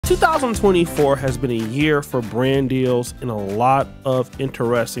2024 has been a year for brand deals and a lot of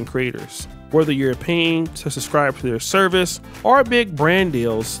interesting creators. Whether you're paying to subscribe to their service or big brand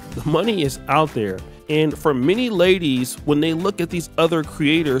deals, the money is out there. And for many ladies, when they look at these other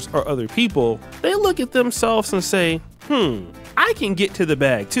creators or other people, they look at themselves and say, I can get to the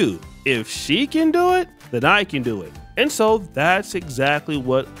bag too. If she can do it, then I can do it. And so that's exactly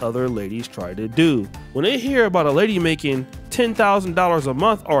what other ladies try to do. When they hear about a lady making $10,000 a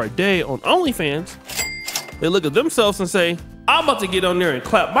month or a day on OnlyFans, they look at themselves and say, I'm about to get on there and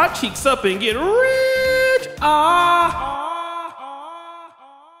clap my cheeks up and get rich.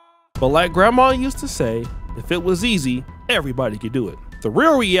 But like grandma used to say, if it was easy, everybody could do it. The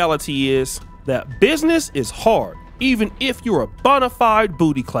real reality is that business is hard, even if you're a bona fide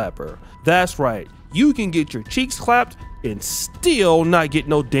booty clapper. That's right. You can get your cheeks clapped and still not get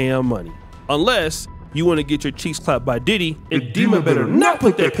no damn money. Unless you want to get your cheeks clapped by Diddy, and Demon better not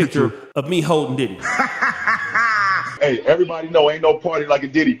put that picture of me holding Diddy. Hey, everybody know ain't no party like a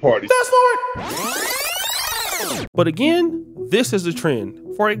Diddy party. Fast forward. But again, this is a trend.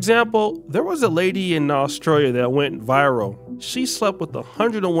 For example, there was a lady in Australia that went viral. She slept with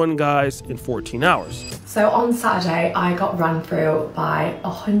 101 guys in 14 hours. So on Saturday, I got run through by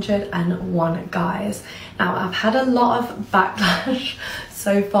 101 guys. Now, I've had a lot of backlash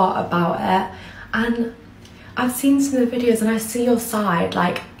so far about it, and I've seen some of the videos and I see your side.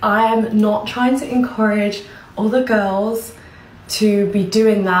 Like, I am not trying to encourage all the girls to be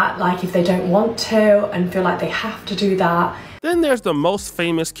doing that, like if they don't want to and feel like they have to do that. Then there's the most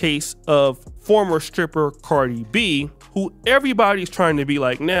famous case of former stripper Cardi B, who everybody's trying to be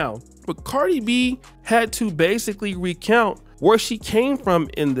like now. But Cardi B had to basically recount where she came from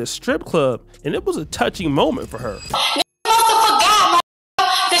in this strip club, and it was a touching moment for her.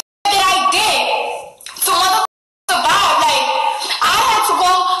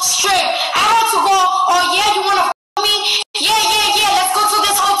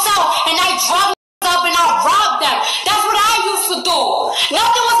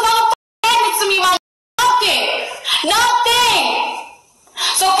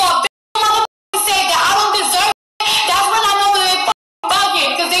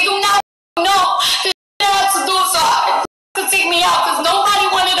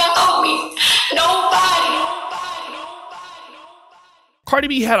 Cardi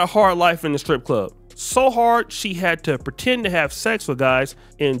B had a hard life in the strip club. So hard, she had to pretend to have sex with guys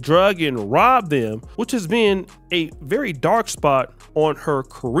and drug and rob them, which has been a very dark spot on her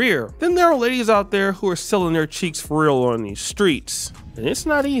career. Then there are ladies out there who are selling their cheeks for real on these streets, and it's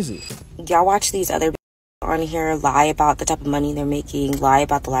not easy. Y'all watch these other on here lie about the type of money they're making, lie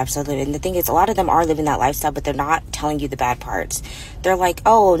about the lifestyle. And the thing is, a lot of them are living that lifestyle, but they're not telling you the bad parts. They're like,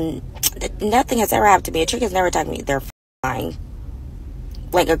 oh, nothing has ever happened to me. A trick has never attacked me. They're lying.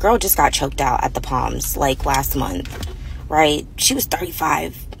 Like, a girl just got choked out at the Palms, like, last month, right? She was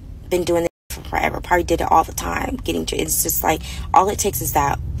 35, been doing this for forever, probably did it all the time, it's just like, all it takes is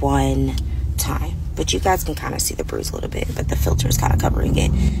that one time. But you guys can kind of see the bruise a little bit, but the filter is kind of covering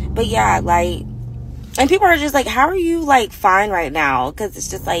it. But yeah, like, and people are just like, how are you, like, fine right now? Because it's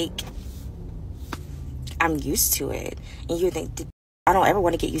just like, I'm used to it. And you think, I don't ever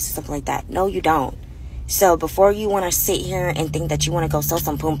want to get used to something like that. No, you don't. So before you want to sit here and think that you want to go sell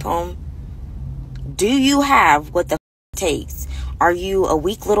some poom poom, do you have what the takes? Are you a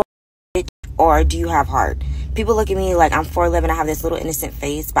weak little bitch, or do you have heart? People look at me like I'm 4'11", I have this little innocent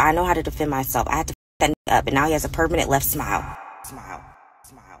face, but I know how to defend myself. I had to f that up, and now he has a permanent left smile. Smile,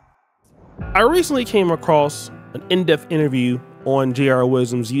 smile. I recently came across an in-depth interview on J.R.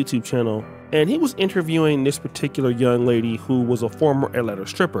 Wisdom's YouTube channel, and he was interviewing this particular young lady who was a former Atlanta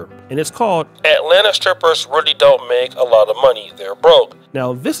stripper. And it's called Atlanta Strippers Really Don't Make a Lot of Money, They're Broke.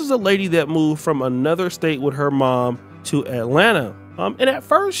 Now, this is a lady that moved from another state with her mom to Atlanta. And at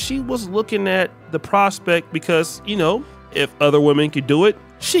first, she was looking at the prospect because, you know, if other women could do it,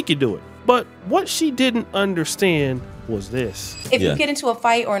 she could do it. But what she didn't understand was this. If you get into a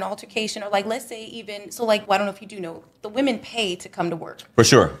fight or an altercation, or like, let's say even, so like, well, I don't know if you do know, the women pay to come to work. For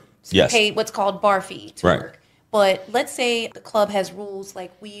sure. So yes. You pay what's called bar fee to work. But let's say the club has rules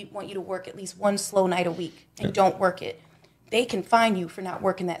like, we want you to work at least one slow night a week and don't work it. They can fine you for not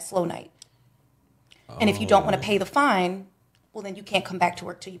working that slow night. And if you don't want to pay the fine, well, then you can't come back to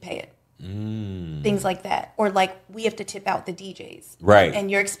work till you pay it. Things like that. Or like, we have to tip out the DJs. Right.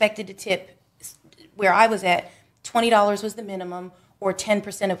 And you're expected to tip, where I was at, $20 was the minimum, or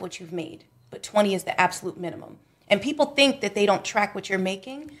 10% of what you've made. But 20 is the absolute minimum. And people think that they don't track what you're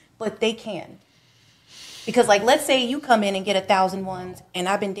making, but they can. Because like, let's say you come in and get 1,000 ones, and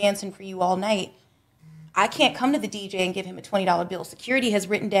I've been dancing for you all night. I can't come to the DJ and give him a $20 bill. Security has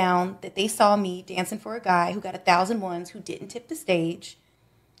written down that they saw me dancing for a guy who got 1,001 who didn't tip the stage.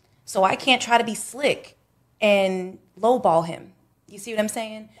 So I can't try to be slick and lowball him. You see what I'm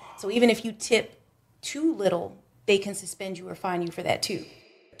saying? So even if you tip too little, they can suspend you or fine you for that too.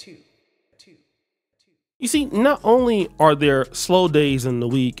 You see, not only are there slow days in the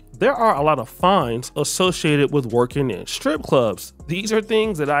week, there are a lot of fines associated with working in strip clubs. These are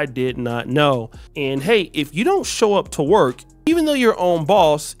things that I did not know. And hey, if you don't show up to work, even though you're your own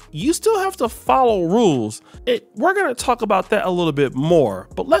boss, you still have to follow rules. We're going to talk about that a little bit more,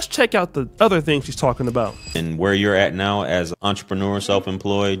 but let's check out the other things she's talking about. And where you're at now as an entrepreneur,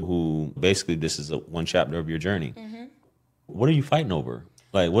 self-employed, who basically this is one chapter of your journey. What are you fighting over?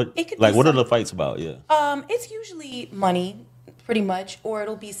 Like what are the fights about? Yeah. It's usually money, pretty much, or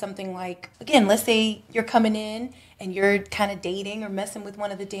it'll be something like, again, let's say you're coming in and you're kind of dating or messing with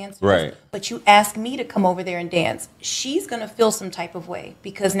one of the dancers, right? But you ask me to come over there and dance. She's gonna feel some type of way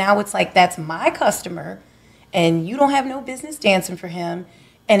because now it's like that's my customer, and you don't have no business dancing for him,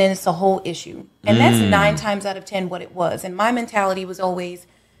 and then it's a whole issue. And that's 9 times out of 10 what it was. And my mentality was always,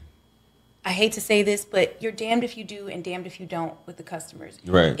 I hate to say this, but you're damned if you do and damned if you don't with the customers.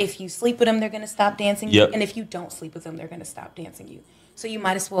 Right. If you sleep with them, they're going to stop dancing you. And if you don't sleep with them, they're going to stop dancing you. So you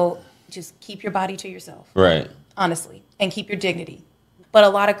might as well just keep your body to yourself. Right. Honestly. And keep your dignity. But a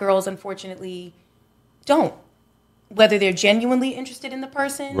lot of girls, unfortunately, don't. Whether they're genuinely interested in the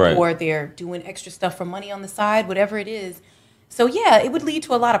person or they're doing extra stuff for money on the side, whatever it is. So yeah, it would lead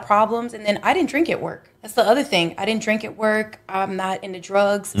to a lot of problems. And then I didn't drink at work. That's the other thing. I didn't drink at work. I'm not into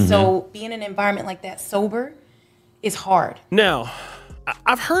drugs. So being in an environment like that sober is hard. Now,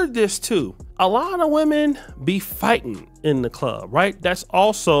 I've heard this too. A lot of women be fighting in the club, right? That's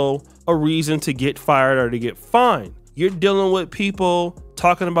also a reason to get fired or to get fined. You're dealing with people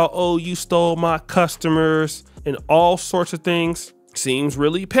talking about, oh, you stole my customers and all sorts of things. Seems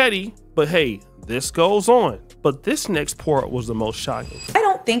really petty, but hey, this goes on. But this next part was the most shocking. I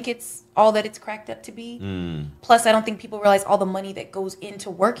don't think it's all that it's cracked up to be. Plus, I don't think people realize all the money that goes into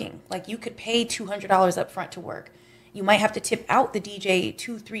working. Like, you could pay $200 up front to work. You might have to tip out the DJ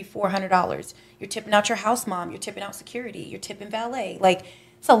 $200, $300, $400. You're tipping out your house mom. You're tipping out security. You're tipping valet. Like,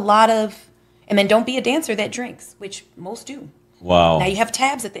 it's a lot of... And then don't be a dancer that drinks, which most do. Wow. Now you have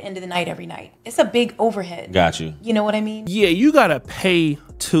tabs at the end of the night every night. It's a big overhead. Got you. You know what I mean? Yeah, you gotta pay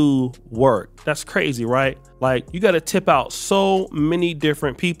to work. That's crazy, right? Like, you gotta tip out so many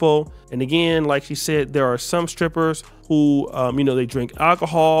different people. And again, like she said, there are some strippers who, they drink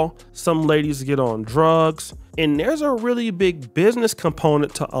alcohol. Some ladies get on drugs. And there's a really big business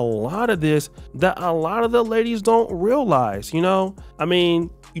component to a lot of this that a lot of the ladies don't realize, I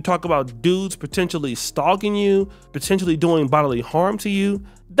mean, you talk about dudes potentially stalking you, potentially doing bodily harm to you.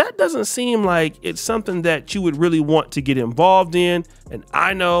 That doesn't seem like it's something that you would really want to get involved in. And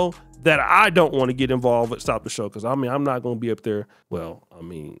I know that I don't want to get involved with Stop the Show because, I'm not going to be up there. Well, I'm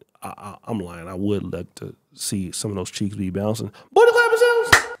lying. I would like to see some of those cheeks be bouncing. Booty clap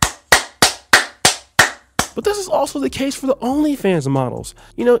yourselves! But this is also the case for the OnlyFans models.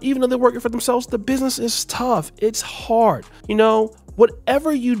 Even though they're working for themselves, the business is tough. It's hard.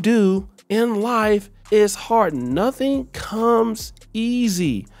 Whatever you do in life is hard. Nothing comes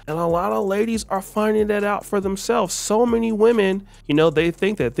easy. And a lot of ladies are finding that out for themselves. So many women, they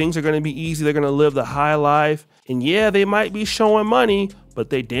think that things are going to be easy. They're going to live the high life. And yeah, they might be showing money, but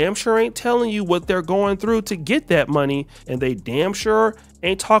they damn sure ain't telling you what they're going through to get that money. And they damn sure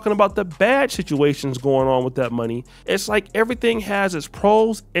ain't talking about the bad situations going on with that money. It's like everything has its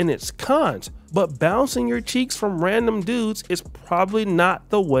pros and its cons. But bouncing your cheeks from random dudes is probably not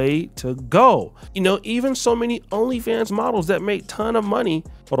the way to go. Even so many OnlyFans models that make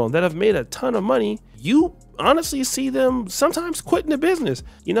that have made a ton of money, you honestly see them sometimes quitting the business.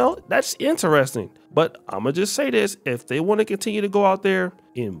 That's interesting. But I'm gonna just say this, if they want to continue to go out there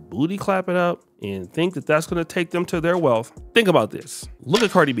and booty clap it up and think that that's gonna take them to their wealth, think about this. Look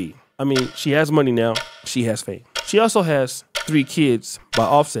at Cardi B. She has money now, she has fame. She also has 3 kids by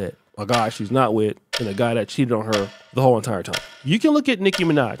Offset, a guy she's not with, and a guy that cheated on her the whole entire time. You can look at Nicki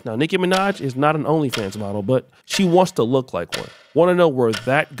Minaj. Now, Nicki Minaj is not an OnlyFans model, but she wants to look like one. Want to know where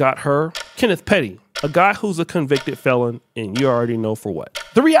that got her? Kenneth Petty, a guy who's a convicted felon, and you already know for what.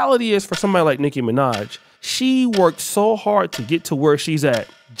 The reality is, for somebody like Nicki Minaj, she worked so hard to get to where she's at,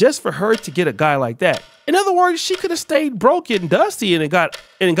 just for her to get a guy like that. In other words, she could have stayed broke and dusty and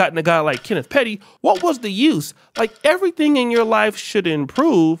gotten a guy like Kenneth Petty. What was the use? Like, everything in your life should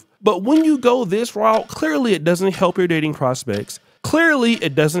improve, but when you go this route, clearly it doesn't help your dating prospects. Clearly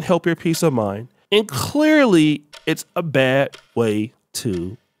it doesn't help your peace of mind. And clearly it's a bad way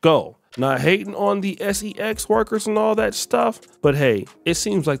to go. Not hating on the SEX workers and all that stuff, but hey, it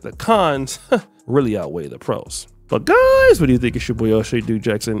seems like the cons really outweigh the pros. But guys, what do you think? It's your boy O'Shea Duke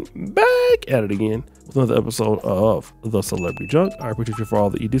Jackson back at it again with another episode of The Celebrity Junk. I appreciate you for all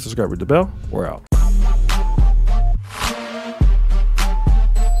that you do. Subscribe, hit the bell. We're out.